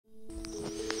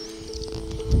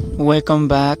Welcome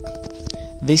back.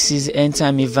 This is End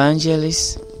Time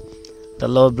Evangelist. The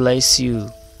Lord bless you.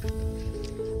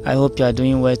 I hope you are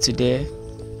doing well today.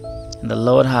 The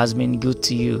Lord has been good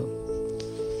to you.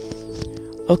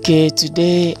 Okay,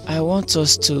 today I want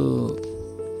us to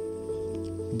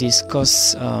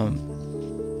discuss a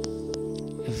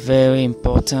very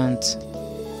important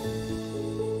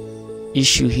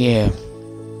issue here.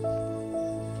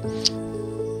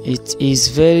 It is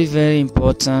very, very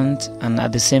important, and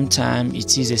at the same time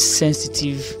it is a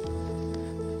sensitive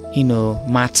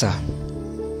matter.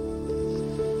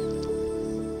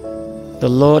 The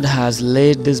Lord has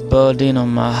laid this burden on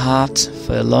my heart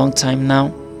for a long time now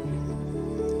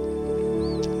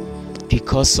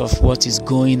because of what is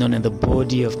going on in the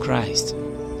body of Christ.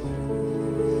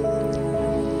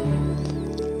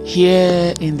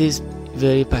 Here in this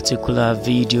very particular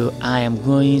video, I am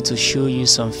going to show you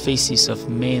some faces of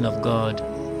men of God.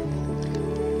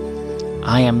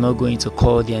 I am not going to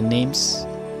call their names.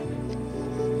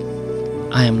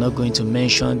 I am not going to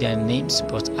mention their names,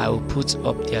 but I will put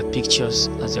up their pictures.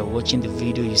 As you're watching the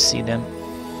video, you see them.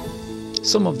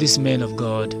 Some of these men of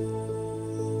God,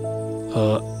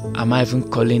 or am I even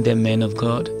calling them men of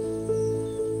God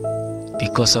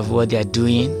because of what they are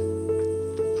doing?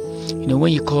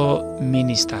 When you call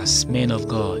ministers men of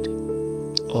God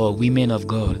or women of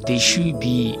God, they should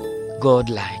be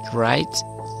God-like, right?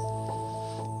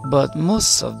 But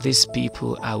most of these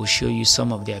people, I will show you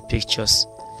some of their pictures.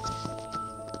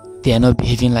 They are not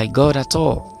behaving like God at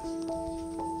all.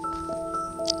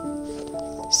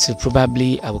 So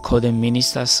probably I will call them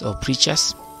ministers or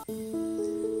preachers.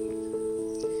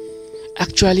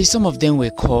 Actually, some of them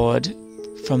were called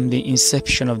from the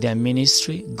inception of their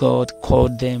ministry. God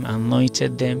called them,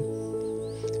 anointed them,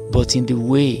 but in the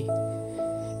way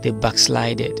they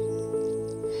backslided.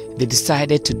 They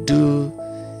decided to do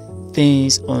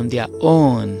things on their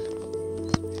own,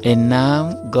 and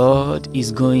now God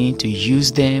is going to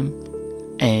use them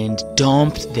and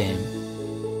dump them.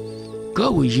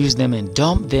 God will use them and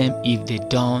dump them if they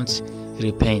don't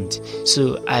repent.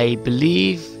 So I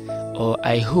believe, or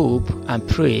I hope and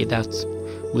pray that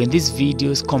when these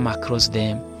videos come across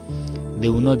them, they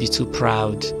will not be too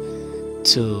proud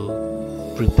to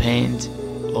repent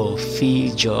or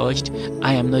feel judged.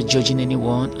 I am not judging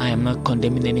anyone. I am not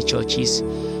condemning any churches.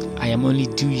 I am only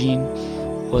doing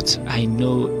what I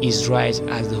know is right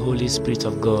as the Holy Spirit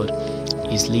of God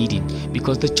is leading.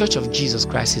 Because the Church of Jesus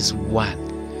Christ is one.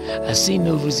 I see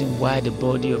no reason why the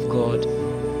body of God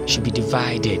should be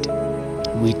divided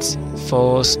with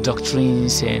false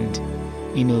doctrines and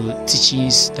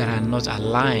teachings that are not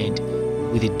aligned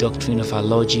with the doctrine of our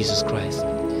Lord Jesus Christ.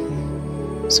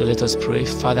 So let us pray.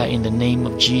 Father, in the name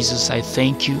of Jesus, I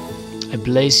thank you. I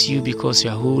bless you because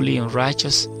you are holy and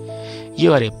righteous.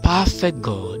 You are a perfect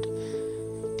God.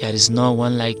 There is no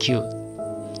one like you.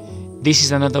 This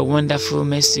is another wonderful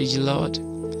message, Lord,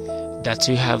 that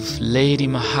you have laid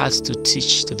in my heart to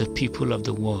teach to the people of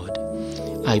the world.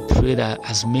 I pray that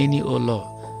as many, O Lord,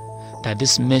 that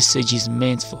this message is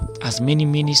meant for, as many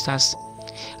ministers,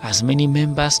 as many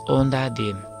members under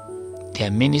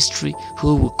their ministry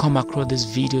who will come across these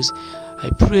videos. I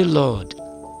pray, Lord,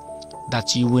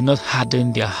 that you will not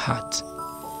harden their heart,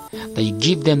 that you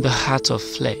give them the heart of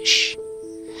flesh,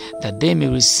 that they may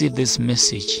receive this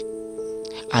message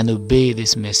and obey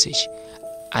this message.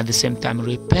 At the same time,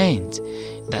 repent,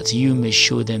 that you may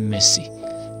show them mercy.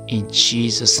 In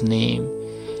Jesus' name,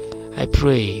 I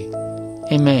pray.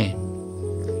 Amen.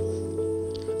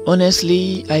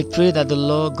 Honestly, I pray that the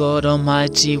Lord God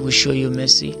Almighty will show you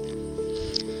mercy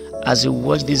as you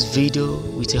watch this video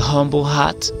with a humble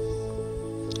heart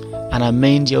and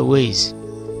amend your ways.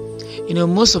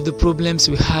 Most of the problems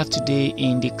we have today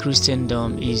in the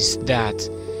Christendom is that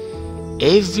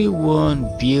everyone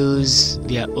builds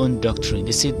their own doctrine.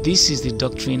 They say, this is the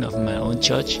doctrine of my own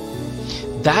church.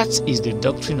 That is the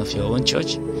doctrine of your own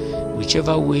church.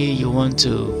 Whichever way you want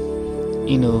to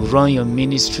run your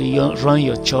ministry, run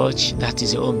your church, that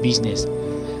is your own business.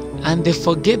 And they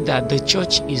forget that the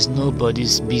church is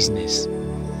nobody's business.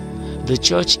 The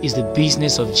church is the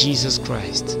business of Jesus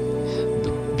Christ,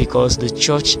 because the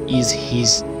church is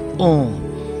his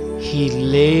own. He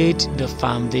laid the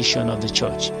foundation of the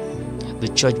church. The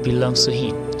church belongs to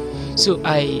him. So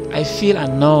I feel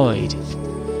annoyed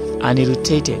and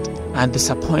irritated and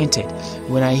disappointed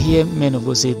when I hear men of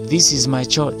God say, this is my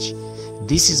church.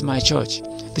 This is my church.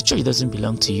 The church doesn't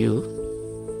belong to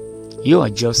you. You are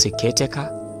just a caretaker.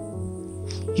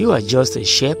 You are just a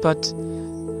shepherd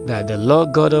that the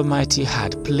Lord God Almighty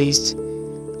had placed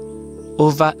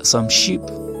over some sheep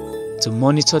to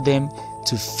monitor them,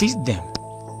 to feed them.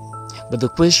 But the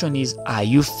question is, are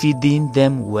you feeding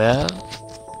them well?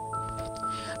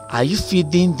 Are you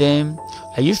feeding them?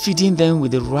 Are you feeding them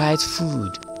with the right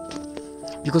food?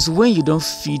 Because when you don't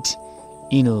feed,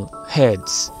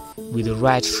 herds with the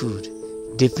right food,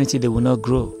 definitely they will not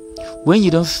grow. When you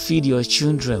don't feed your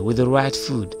children with the right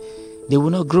food, they will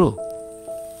not grow.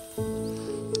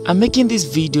 I'm making this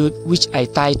video, which I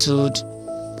titled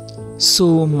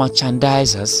Soul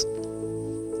Machandisers,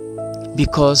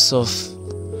 because of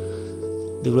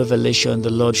the revelation the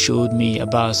Lord showed me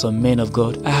about some men of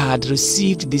God. I had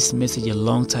received this message a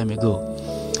long time ago,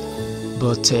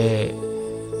 but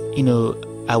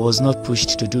I was not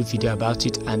pushed to do video about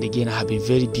it. And again, I have been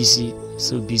very busy,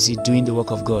 so busy doing the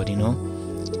work of God.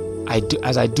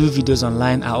 As I do videos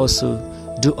online, I also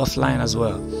do offline as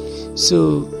well.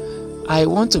 So I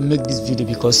want to make this video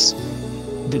because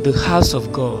the house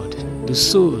of God, the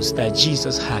souls that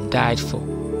Jesus had died for,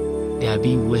 they are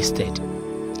being wasted.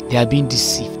 They are being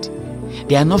deceived.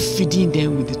 They are not feeding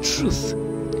them with the truth.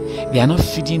 They are not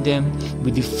feeding them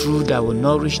with the food that will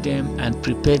nourish them and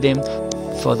prepare them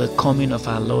for the coming of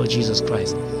our Lord Jesus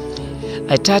Christ.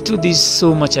 I titled this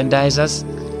Soul Machandisers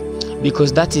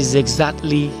because that is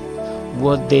exactly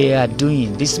what they are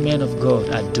doing. These men of God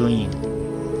are doing.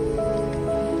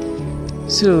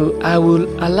 So I will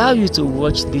allow you to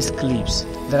watch these clips.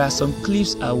 There are some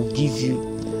clips I will give you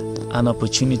an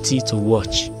opportunity to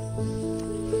watch.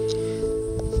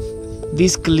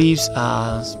 These clips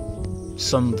are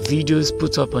some videos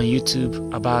put up on YouTube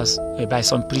by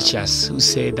some preachers who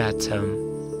say that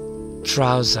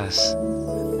trousers,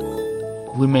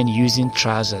 women using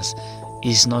trousers,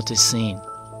 is not a sin.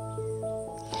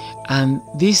 And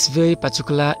this very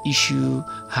particular issue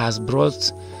has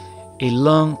brought a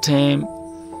long-term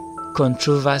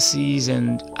controversies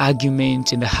and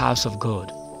argument in the house of God.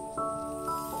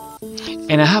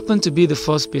 And I happen to be the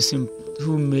first person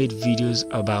who made videos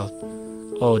about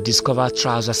or discovered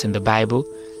trousers in the Bible.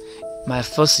 My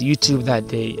first YouTube that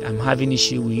day, I'm having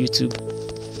issue with YouTube.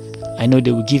 I know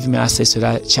they will give me access to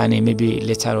that channel maybe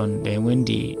later on, then when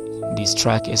the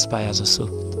strike expires or so.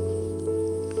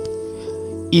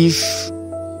 If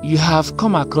you have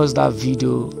come across that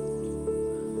video,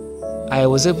 I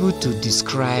was able to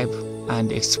describe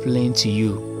and explain to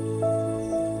you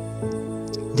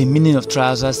the meaning of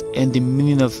trousers and the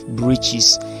meaning of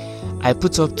breeches. I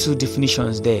put up two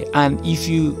definitions there, and if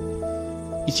you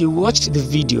watched the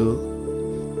video,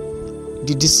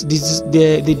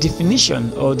 the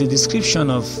definition or the description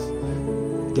of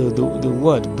the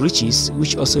word breeches,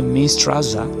 which also means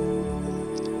trouser,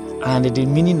 and the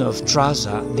meaning of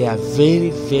trouser, they are very,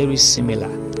 very similar.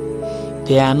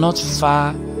 They are not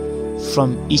far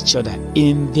from each other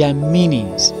in their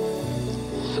meanings.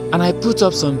 And I put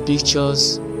up some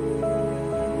pictures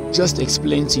just to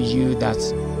explain to you that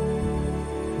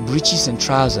breeches and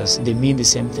trousers, they mean the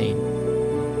same thing.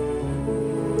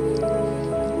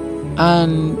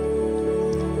 And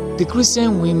the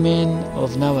Christian women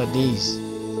of nowadays,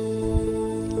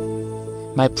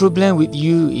 my problem with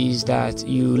you is that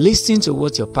you listen to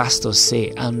what your pastors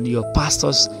say, and your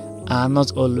pastors are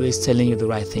not always telling you the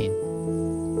right thing.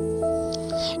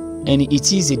 And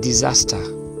it is a disaster.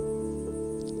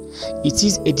 It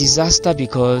is a disaster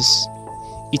because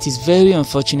it is very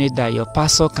unfortunate that your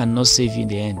pastor cannot save you in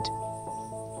the end.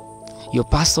 Your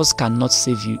pastors cannot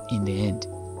save you in the end.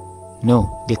 No,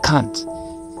 they can't.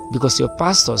 Because your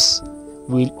pastors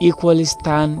will equally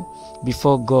stand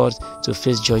before God to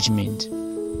face judgment.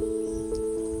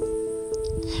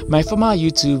 My former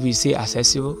YouTube is still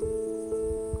accessible.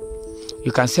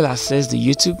 You can still access the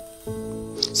YouTube.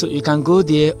 So you can go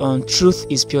there on Truth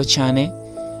is Pure channel.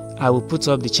 I will put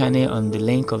up the channel on the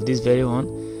link of this very one,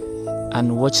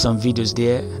 and watch some videos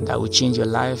there that will change your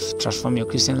life, transform your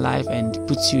Christian life, and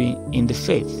put you in the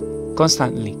faith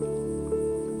constantly.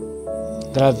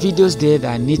 There are videos there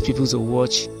that need people to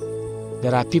watch.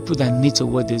 There are people that need to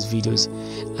watch these videos,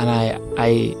 and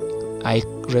I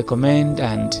recommend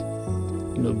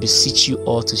and beseech you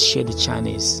all to share the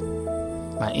channels.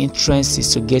 My interest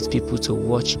is to get people to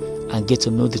watch and get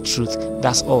to know the truth.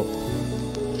 That's all.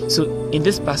 So in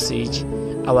this passage,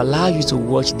 I will allow you to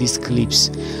watch these clips.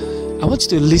 I want you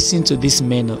to listen to these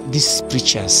men, these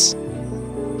preachers.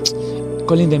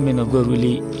 Calling them men of God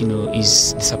really,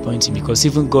 is disappointing, because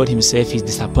even God himself is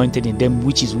disappointed in them,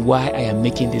 which is why I am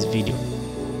making this video.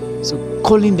 So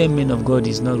calling them men of God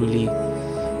is not really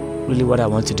what I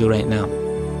want to do right now.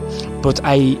 But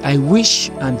I wish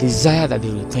and desire that they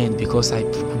repent, because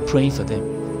I'm praying for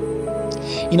them.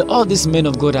 All these men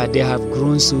of God they have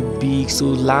grown so big, so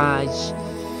large.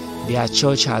 Their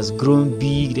church has grown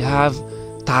big. They have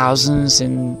thousands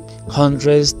and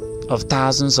hundreds of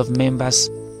thousands of members.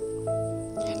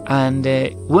 And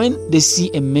when they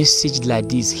see a message like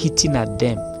this hitting at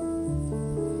them,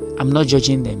 I'm not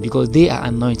judging them because they are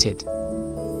anointed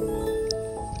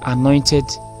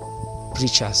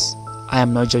preachers. I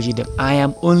am not judging them. I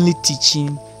am only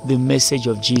teaching the message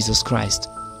of Jesus Christ.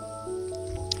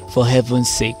 For heaven's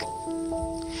sake,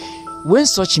 when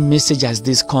such a message as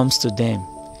this comes to them,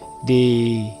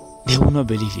 they will not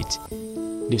believe it.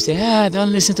 They say,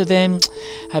 don't listen to them.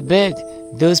 I beg,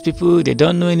 those people, they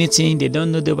don't know anything, they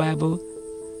don't know the Bible.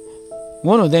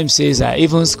 One of them says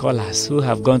even scholars who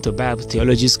have gone to Bible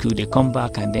theology school, they come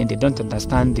back and then they don't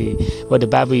understand what the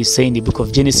Bible is saying in the book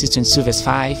of Genesis 22 verse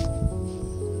 5.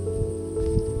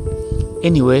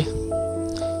 Anyway,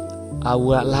 I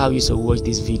will allow you to watch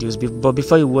these videos, but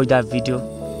before you watch that video,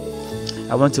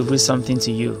 I want to read something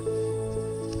to you.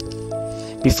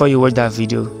 Before you watch that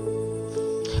video,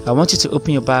 I want you to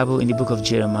open your Bible in the book of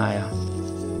Jeremiah.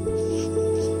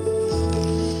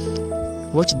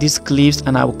 Watch these clips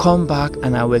and I will come back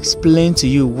and I will explain to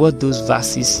you what those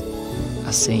verses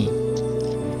are saying.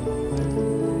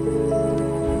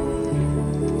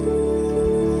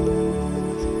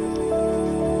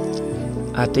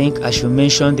 I think I should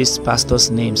mention this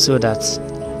pastor's name so that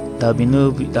there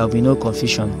will be no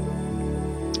confusion.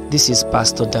 This is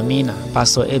Pastor Damina,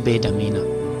 Pastor Ebe Damina.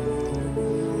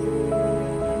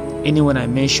 Anyone I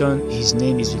mention his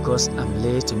name is because I'm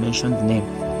led to mention the name.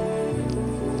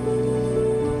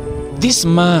 This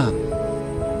man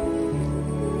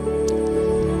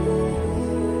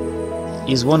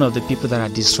is one of the people that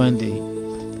are destroying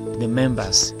the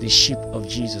members, the sheep of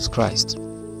Jesus Christ.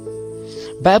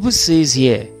 Bible says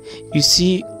here,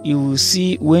 you will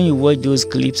see when you watch those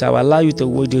clips. I will allow you to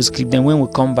watch those clips. Then when we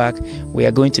come back, we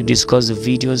are going to discuss the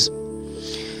videos.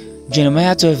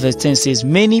 Jeremiah 12 verse 10 says,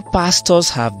 many pastors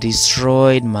have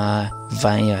destroyed my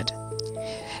vineyard.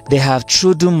 They have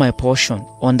trodden my portion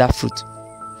underfoot.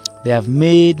 They have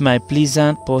made my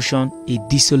pleasant portion a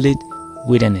desolate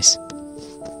wilderness.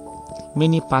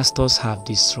 Many pastors have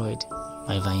destroyed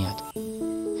my vineyard.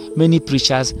 Many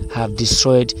preachers have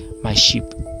destroyed my sheep.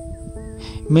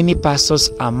 Many pastors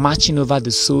are marching over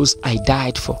the souls I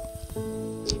died for.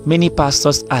 Many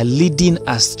pastors are leading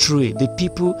astray the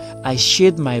people I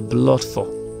shed my blood for.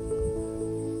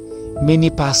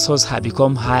 Many pastors have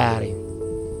become hiring.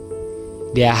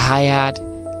 They are hired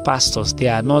pastors. They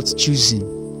are not choosing.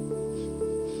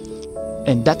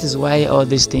 And that is why all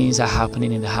these things are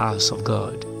happening in the house of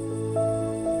God.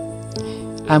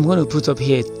 I'm going to put up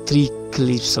here 3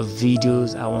 clips of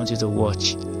videos I want you to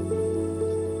watch.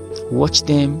 Watch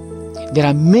them. There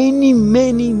are many of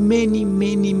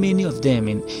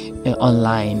them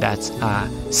online that are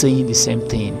saying the same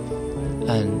thing,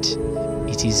 and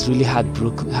it is really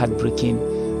heartbreaking,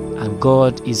 and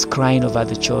God is crying over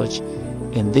the church,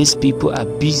 and these people are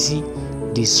busy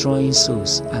destroying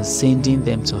souls and sending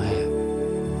them to hell.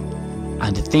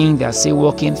 And the thing they are still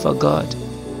working for God,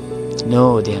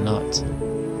 no, they are not.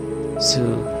 So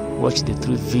watch the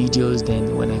 3 videos,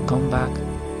 then when I come back,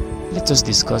 let us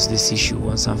discuss this issue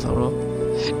once and for all.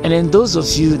 And then those of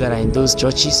you that are in those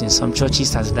churches, in some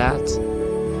churches as that,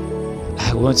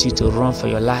 I want you to run for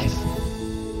your life,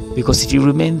 because if you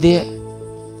remain there,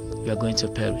 you are going to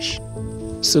perish.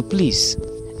 So please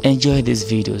enjoy these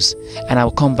videos, and I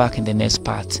will come back in the next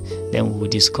part. Then we will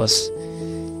discuss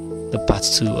the part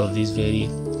 2 of this very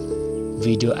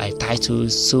video I titled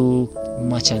Soul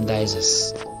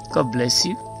Machandisers. God bless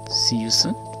you. See you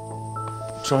soon.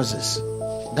 Trousers.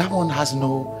 That one has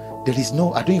no, there is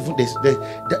no, I don't even,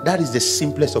 that is the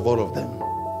simplest of all of them.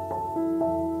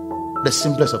 The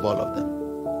simplest of all of them.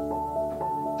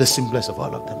 The simplest of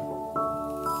all of them.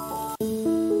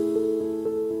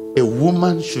 A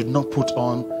woman should not put it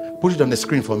on the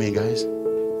screen for me, guys.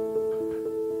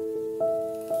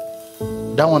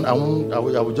 That one, I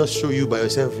will just show you by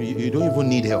yourself. You don't even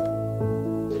need help.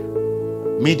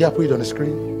 Media, put it on the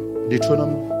screen.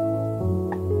 Deuteronomy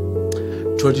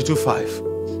 22:5.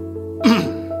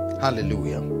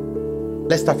 Hallelujah.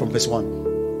 Let's start from verse 1.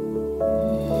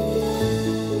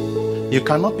 You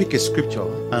cannot pick a scripture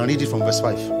and read it from verse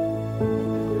 5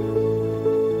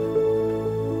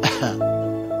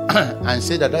 and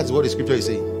say that that's what the scripture is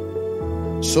saying.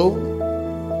 So,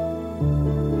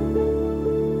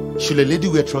 should a lady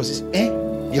wear trousers?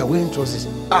 You are wearing trousers.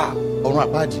 Or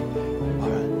not bad.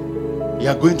 You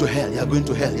are going to hell. You are going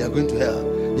to hell. You are going to hell.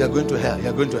 You are going to hell. You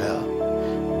are going to hell.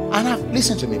 And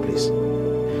listen to me, please.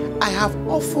 I have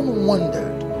often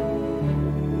wondered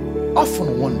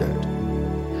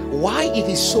why it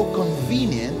is so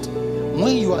convenient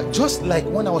when you are just like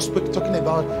when I was talking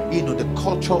about, the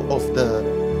culture of the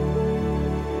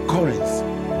Corinth.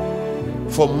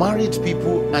 for married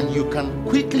people, and you can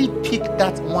quickly pick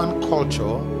that one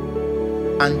culture,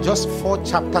 and just 4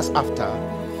 chapters after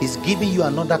is giving you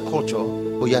another culture,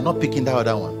 but you are not picking that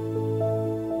other one.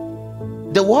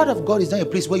 The word of God is not a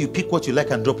place where you pick what you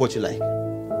like and drop what you like.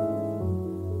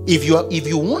 If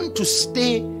you want to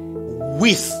stay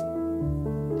with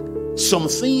some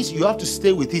things, you have to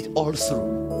stay with it all through.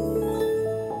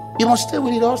 You must stay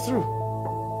with it all through.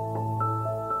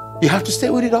 You have to stay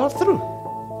with it all through.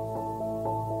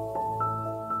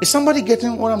 Is somebody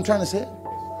getting what I'm trying to say?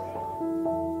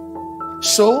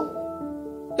 So,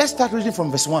 let's start reading from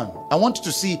verse 1. I want you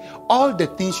to see all the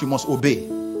things you must obey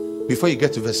before you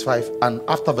get to verse 5 and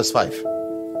after verse 5.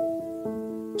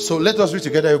 So let us read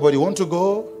together, everybody. Want to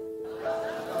go?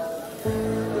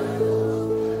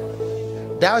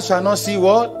 Thou shalt not see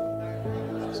what?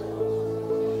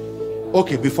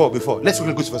 Okay, before. Let's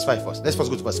go to verse 5 first. Let's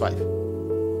first go to verse 5.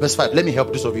 Verse 5. Let me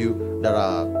help those of you that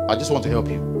are, I just want to help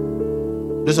you.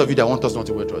 Those of you that want us not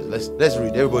to wear trousers. Let's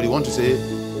read. Everybody want to say?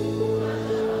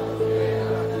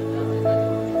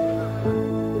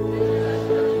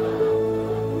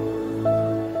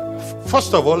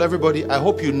 First of all, everybody, I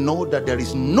hope you know that there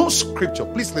is no scripture.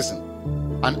 Please listen.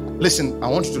 And listen, I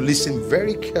want you to listen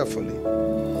very carefully.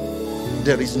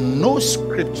 There is no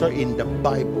scripture in the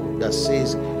Bible that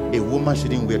says a woman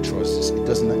shouldn't wear trousers. It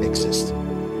does not exist.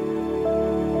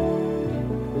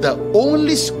 The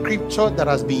only scripture that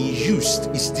has been used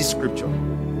is this scripture.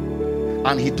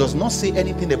 And he does not say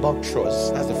anything about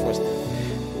trousers. That's the first thing.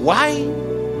 Why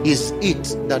is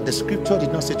it that the scripture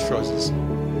did not say trousers?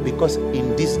 Because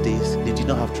in these days, they did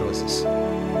not have trousers.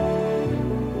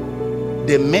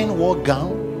 The men wore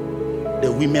gown,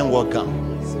 the women wore gown.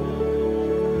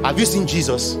 Have you seen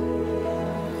Jesus?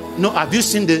 No. Have you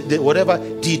seen the whatever?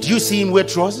 Did you see him wear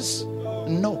trousers?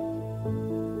 No.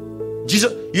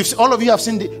 Jesus, all of you have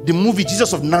seen the movie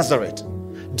Jesus of Nazareth.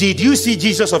 Did you see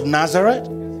Jesus of Nazareth?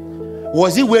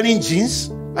 Was he wearing jeans?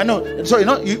 I know. Sorry,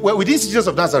 we didn't see Jesus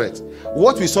of Nazareth.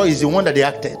 What we saw is the one that they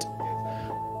acted.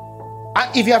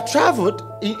 If you have traveled,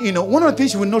 one of the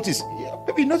things you will notice,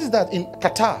 maybe you notice that in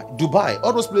Qatar, Dubai,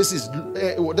 all those places,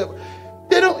 they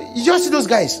don't. You just see those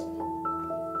guys,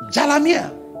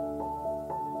 Jalamia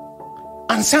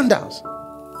and sandals.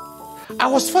 I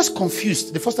was first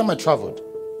confused the first time I traveled.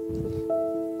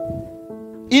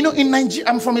 In Nigeria,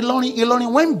 I'm from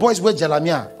Ilorin. When boys wear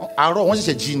Jalamia, once it's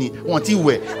a genie, what you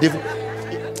wear,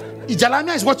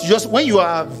 Jalamia is what you just when you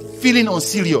are feeling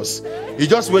unserious. You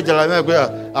just wear Jalamia,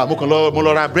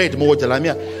 bread, more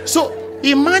Jalamia. So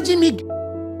imagine me.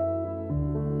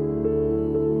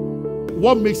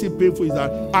 What makes it painful is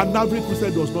that an average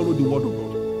Christian does not know the word of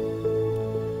God.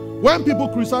 When people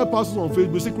criticize pastors on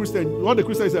Facebook, see Christian, what the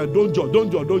Christians say, don't judge.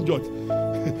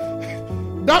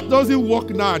 That doesn't work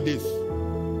nowadays.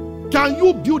 Can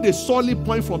you build a solid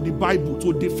point from the Bible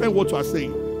to defend what you are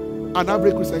saying? An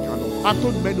average Christian cannot. I've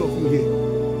told many of you here.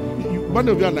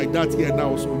 Many of you are like that here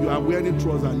now. So you are wearing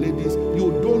trousers, ladies.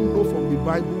 You don't know from the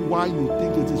Bible why you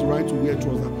think it is right to wear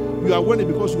trousers. You are wearing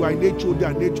it because you are in HOD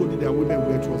and HOD there are women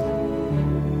wear trousers.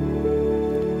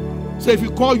 So if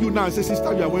you call you now and say,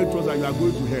 sister, you are wearing trousers, you are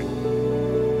going to hell.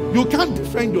 You can't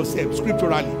defend yourself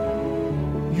scripturally.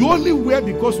 You only wear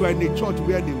because you are in a church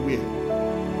where they wear.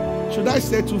 Should I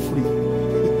set you free?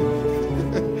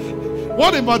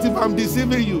 What about if I'm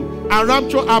deceiving you and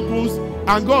rapture happens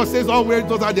and God says all wearing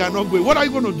trousers they are not going? What are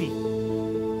you going to do?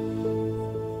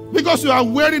 Because you are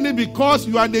wearing it because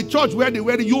you are in a church where they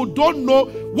wear it. You don't know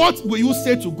what will you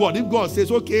say to God if God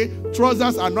says, okay,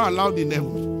 trousers are not allowed in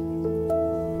heaven.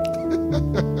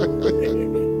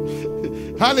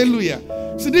 Hallelujah.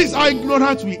 See, this is how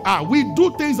ignorant we are. We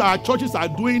do things our churches are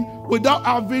doing without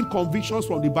having convictions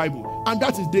from the Bible. And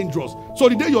that is dangerous. So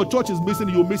the day your church is missing,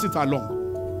 you miss it along.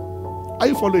 Are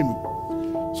you following me?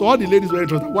 So all the ladies wearing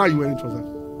trousers, why are you wearing trousers?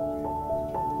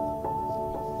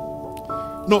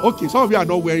 No, okay, some of you are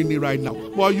not wearing it right now.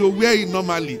 But you wear it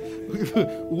normally.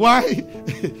 Why?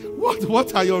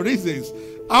 What are your reasons?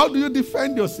 How do you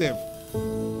defend yourself?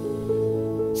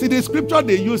 See, the scripture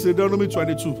they use in Deuteronomy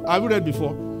 22. Have you read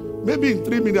before? Maybe in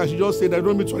 3 minutes, you just say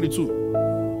Deuteronomy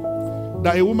 22.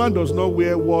 That a woman does not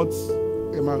wear what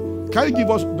a man. Can you give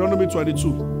us Deuteronomy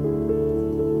 22?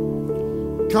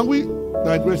 Can we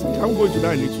digress? Can we go into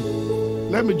that a little?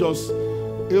 Let me just,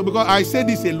 because I say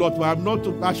this a lot, but I'm not,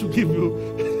 I should give you,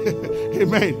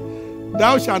 amen.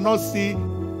 Thou shalt not see,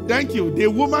 thank you, the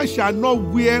woman shall not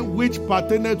wear which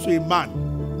pertaineth to a man.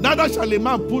 Neither shall a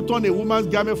man put on a woman's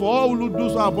garment, for all who do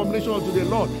so abomination unto the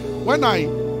Lord. When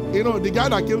the guy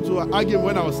that came to argue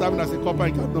when I was serving as a copper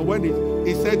in Kaduna, when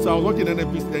he said, so I was working in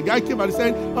NPC, the guy came and he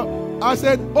said, I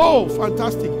said, oh,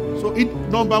 fantastic. So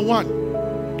number one,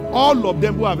 All of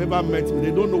them who have ever met me,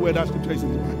 they don't know where that scripture is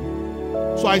in the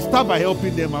Bible. So I start by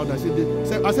helping them out. I said,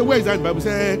 where is that in the Bible?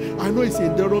 Say, I know it's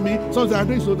in Deuteronomy. Sometimes I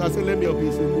know it's not. I said, let me help you.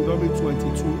 It's in Deuteronomy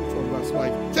 22 from verse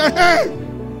 5. Say, hey!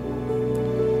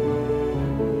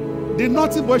 The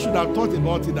naughty boy should have thought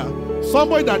about it, that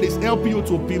somebody that is helping you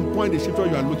to pinpoint the scripture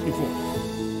you are looking for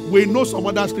will know some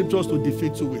other scriptures to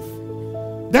defeat you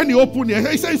with. Then he opened it.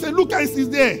 He said, look, it's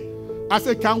there. I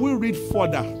said, can we read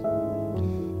further?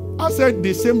 I said,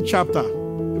 the same chapter,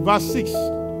 verse 6.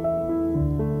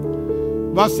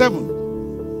 Verse 7,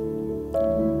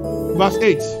 verse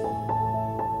 8.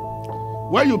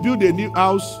 When you build a new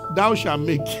house, thou shalt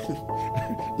make.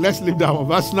 Let's leave that one.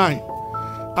 Verse 9.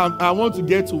 I want to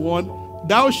get to one.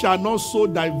 Thou shalt not sow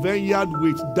thy vineyard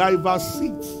with diverse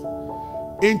seeds.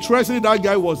 Interestingly, that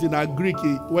guy was in a Greek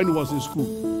when he was in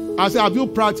school. I said, have you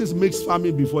practiced mixed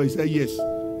farming before? He said, yes.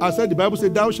 I said, the Bible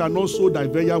said, thou shalt not sow thy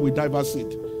vineyard with diverse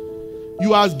seed.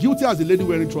 You are as guilty as the lady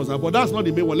wearing trousers, but that's not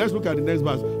the main one. Let's look at the next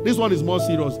verse. This one is more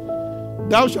serious.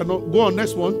 Thou shalt not, go on,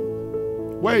 next one,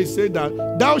 where he said that,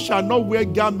 thou shalt not wear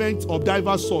garments of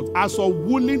diverse sorts, as of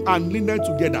woolen and linen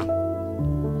together.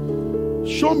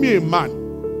 Show me a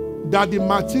man that the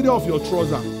material of your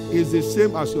trouser is the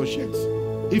same as your shirt,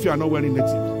 if you are not wearing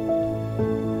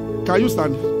native. Can you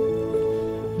stand?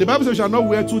 The Bible says you shall not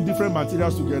wear two different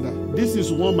materials together. This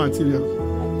is one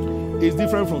material. It's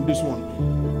different from this one.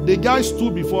 The guy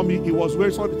stood before me. He was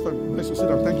wearing, sorry, let's sit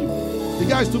down, thank you. The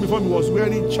guy stood before me, was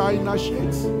wearing China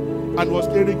shirts and was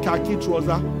carrying khaki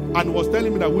trouser and was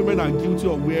telling me that women are guilty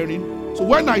of wearing. So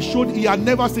when I showed, he had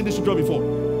never seen this scripture before.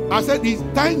 I said,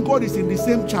 thank God it's in the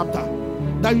same chapter,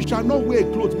 that you shall not wear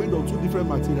clothes made of two different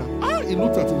materials. He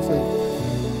looked at himself.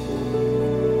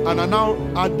 And I now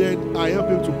added, I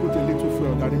helped him to put a little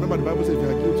fuel. And remember, the Bible says, if you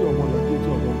are guilty of one, you are guilty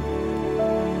of one.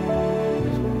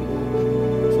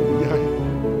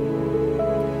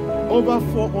 Over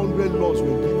 400 laws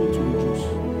were given to the Jews.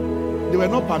 They were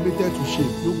not permitted to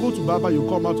shave. You go to barber, you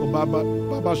come out of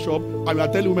barber shop, and you are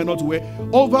telling women not to wear.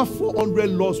 Over 400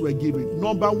 laws were given.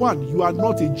 Number one, you are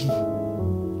not a Jew.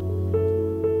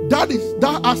 That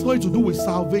has nothing to do with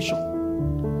salvation.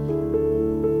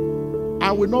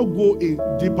 I will not go in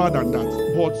deeper than that.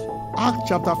 But Acts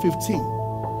chapter 15,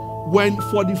 when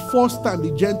for the first time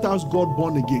the Gentiles got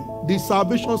born again, the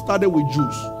salvation started with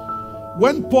Jews.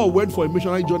 When Paul went for a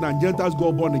missionary journey and Gentiles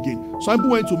got born again, some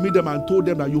people went to meet them and told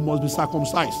them that you must be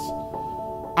circumcised.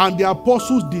 And the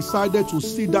apostles decided to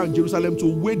sit down in Jerusalem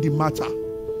to weigh the matter.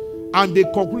 And they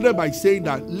concluded by saying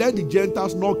that let the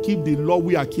Gentiles not keep the law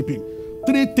we are keeping.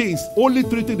 Only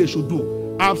three things they should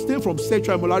do. Abstain from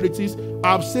sexual immoralities,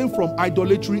 abstain from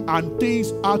idolatry, and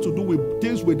things have to do with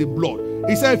things with the blood.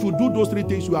 He said if you do those three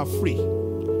things, you are free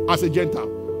as a Gentile.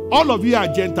 All of you are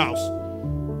Gentiles.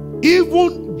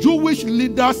 Even Jewish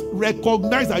leaders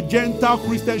recognize that Gentile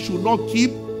Christians should not keep,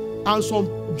 and some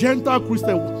Gentile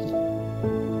Christians,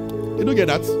 you don't get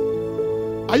that?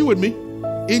 Are you with me?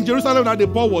 In Jerusalem,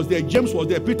 that Paul was there, James was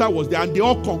there, Peter was there, and they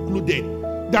all concluded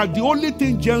that the only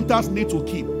thing Gentiles need to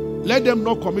keep, let them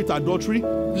not commit adultery,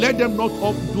 let them not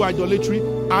do idolatry,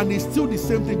 and it's still the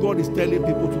same thing God is telling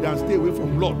people today, and stay away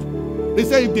from blood. They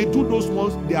say if they do those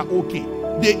ones, they are okay.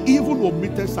 They even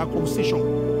omitted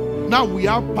circumcision. Now we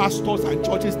have pastors and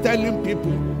churches telling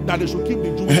people that they should keep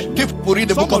the Jewish. People read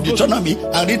the book of Deuteronomy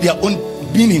and read their own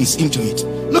meanings into it.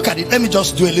 Look at it. Let me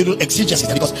just do a little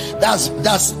exegesis, because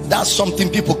that's something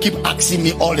people keep asking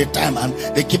me all the time, and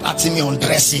they keep asking me on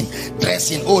dressing.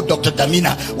 Oh, Dr.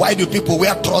 Damina, why do people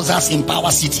wear trousers in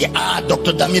Power City?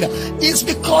 Dr. Damina, it's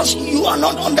because you are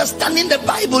not understanding the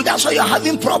Bible. That's why you're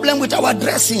having problem with our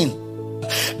dressing.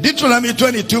 Deuteronomy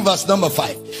 22 verse number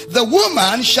 5. The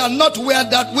woman shall not wear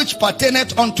that which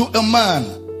pertaineth unto a man,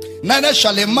 neither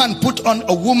shall a man put on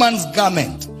a woman's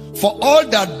garment, for all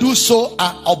that do so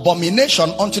are abomination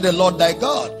unto the Lord thy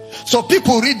God. So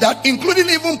people read that, including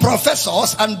even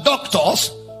professors and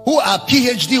doctors who are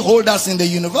PhD holders in the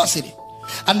university.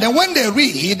 And then when they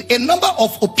read, a number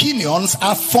of opinions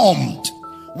are formed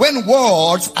when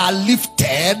words are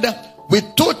lifted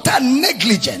with total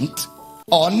negligence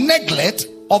or neglect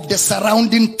of the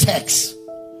surrounding text.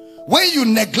 When you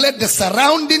neglect the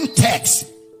surrounding text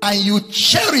and you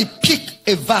cherry pick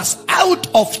a verse out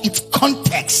of its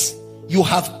context, you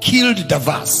have killed the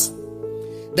verse.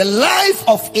 The life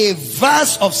of a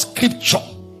verse of scripture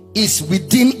is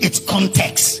within its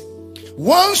context.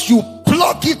 Once you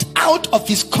pluck it out of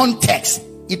its context,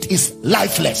 it is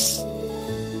lifeless.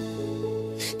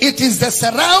 It is the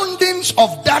surroundings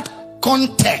of that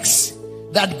context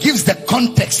that gives the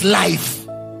context life.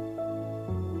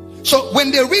 So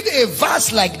when they read a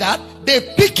verse like that, they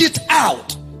pick it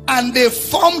out and they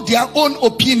form their own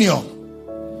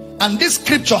opinion. And this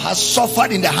scripture has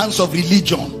suffered in the hands of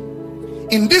religion.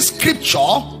 In this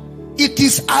scripture, it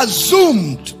is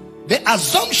assumed, the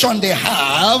assumption they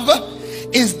have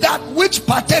is that which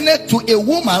pertaineth to a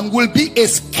woman will be a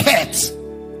skirt.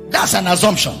 That's an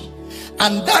assumption.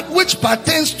 And that which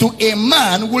pertains to a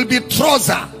man will be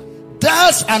trouser.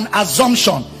 That's an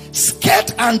assumption.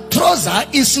 Skirt and trouser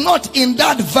is not in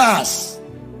that verse.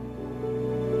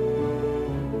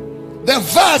 The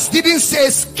verse didn't say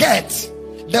skirt.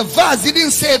 The verse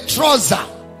didn't say trouser.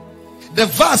 The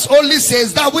verse only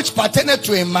says that which pertaineth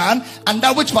to a man and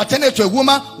that which pertaineth to a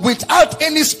woman, without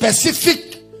any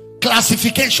specific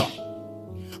classification.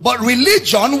 But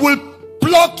religion will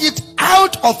pluck it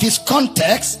out of its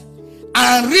context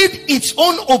and read its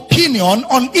own opinion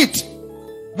on it,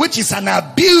 which is an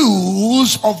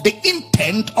abuse of the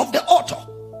intent of the author.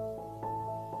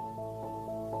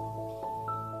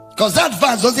 Because that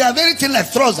verse doesn't have anything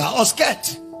like trouser or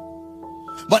skirt.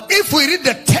 But if we read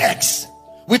the text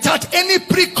without any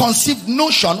preconceived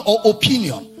notion or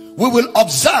opinion, we will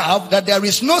observe that there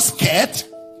is no skirt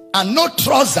and no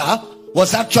trouser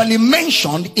was actually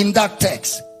mentioned in that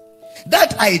text.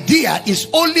 That idea is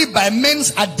only by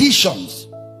men's additions.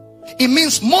 It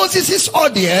means Moses'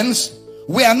 audience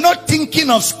were not thinking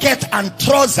of skirt and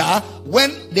trouser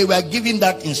when they were giving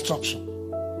that instruction.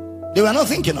 They were not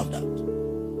thinking of that.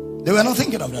 They were not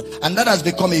thinking of that. And that has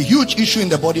become a huge issue in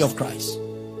the body of Christ.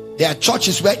 There are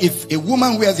churches where if a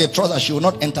woman wears a trouser, she will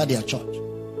not enter their church.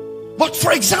 But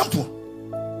for example,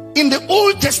 in the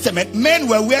Old Testament, men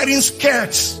were wearing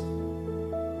skirts.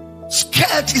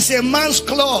 Skirt is a man's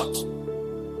cloth.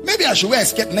 Maybe I should wear a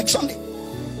skirt next Sunday.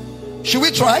 Should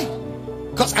we try?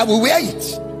 Because I will wear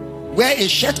it. Wear a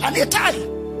shirt and a tie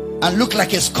and look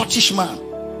like a Scottish man.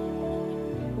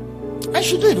 I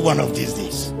should do it one of these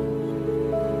days.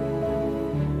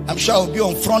 I'm sure I'll be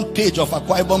on front page of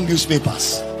Akwa Ibom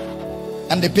newspapers,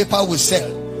 and the paper will sell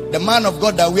the man of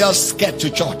God that wears skirt to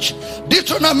church.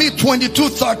 Deuteronomy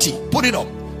 22:30. Put it up.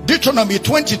 Deuteronomy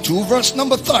 22 verse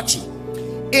number 30.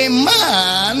 A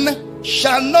man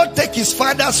shall not take his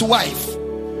father's wife,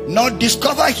 nor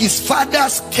discover his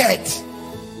father's skirt.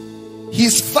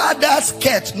 His father's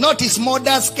skirt, not his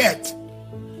mother's skirt.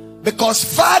 Because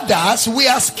fathers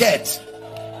wear skirt.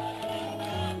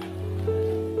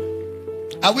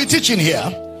 Are we teaching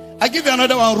here? I give you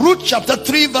another one. Ruth chapter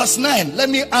 3 verse 9. Let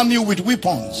me arm you with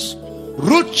weapons.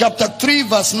 Ruth chapter 3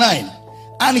 verse 9.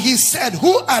 And he said,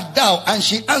 who art thou? And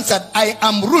she answered, I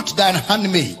am Ruth thine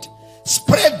handmaid.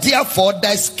 Spread therefore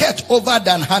thy skirt over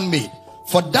thine handmaid,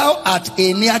 for thou art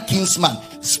a near kinsman.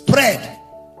 Spread.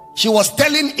 She was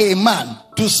telling a man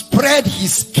to spread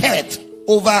his skirt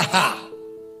over her.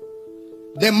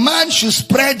 The man should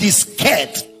spread his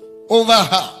skirt over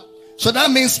her. So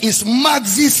that means it's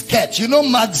maxi skirt. You know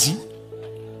maxi?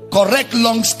 Correct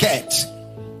long skirt.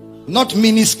 Not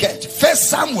mini skirt. 1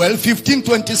 Samuel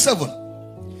 15:27.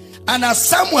 And as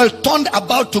Samuel turned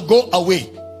about to go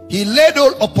away, he laid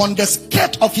hold upon the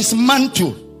skirt of his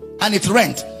mantle, and it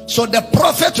rent. So the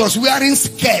prophet was wearing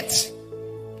skirt,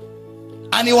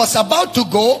 and he was about to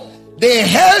go. They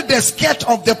held the skirt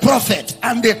of the prophet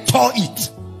and they tore it.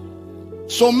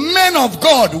 So men of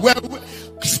God were,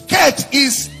 skirt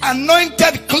is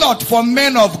anointed cloth for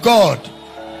men of God.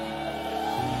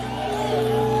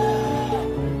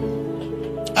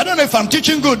 I don't know if I'm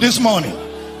teaching good this morning.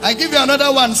 I give you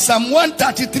another one. Psalm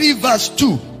 133 verse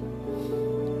 2.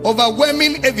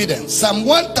 Overwhelming evidence. Psalm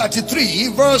 133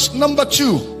 verse number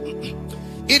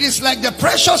 2. It is like the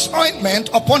precious ointment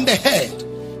upon the head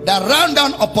that ran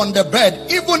down upon the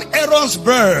bed, even Aaron's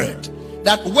beard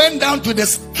that went down to the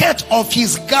skirt of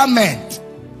his garment.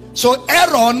 So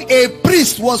Aaron, a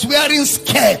priest, was wearing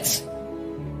skirt.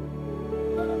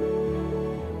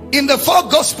 In the four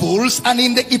gospels and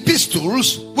in the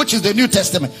epistles, which is the New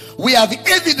Testament, we have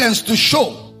evidence to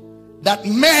show that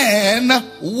men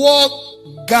wore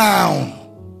gown.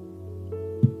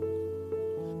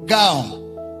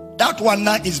 That one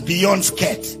now is beyond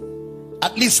skirt.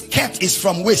 At least skirt is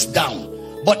from waist down.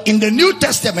 But in the New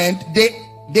Testament, they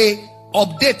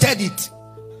updated it.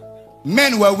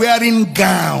 Men were wearing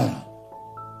gown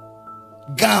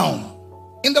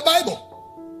in the Bible.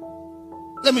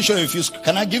 Let me show you a few.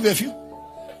 Can I give you a few?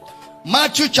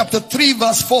 Matthew chapter 3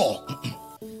 verse 4.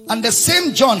 And the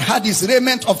same John had his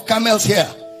raiment of camel's hair,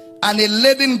 and a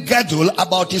leathern girdle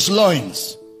about his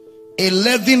loins. A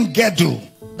leathern girdle,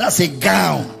 that's a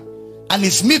gown. And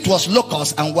his meat was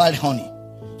locusts and wild honey.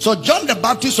 So John the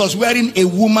Baptist was wearing a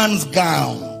woman's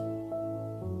gown.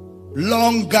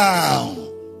 Long gown.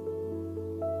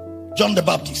 John the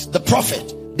Baptist, the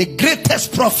prophet, the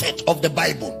greatest prophet of the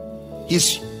Bible.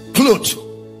 His cloth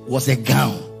was a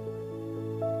gown.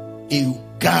 a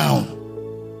gown.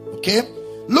 Okay,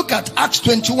 look at Acts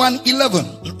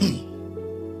 21:11.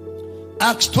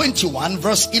 Acts 21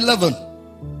 verse 11.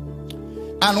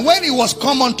 And when he was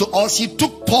come unto us, he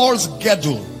took Paul's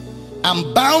girdle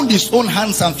and bound his own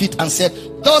hands and feet and said,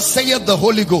 thus saith the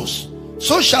Holy Ghost,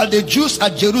 so shall the Jews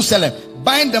at Jerusalem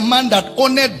bind the man that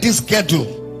owneth this girdle.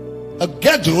 A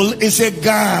girdle is a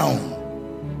gown,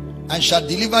 and shall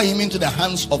deliver him into the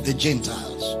hands of the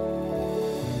Gentiles.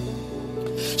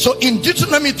 So in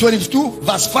Deuteronomy 22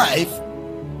 verse 5,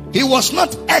 he was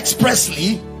not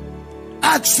expressly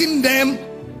asking them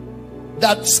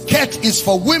that skirt is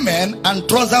for women and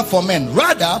trouser for men.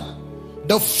 Rather,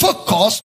 the focus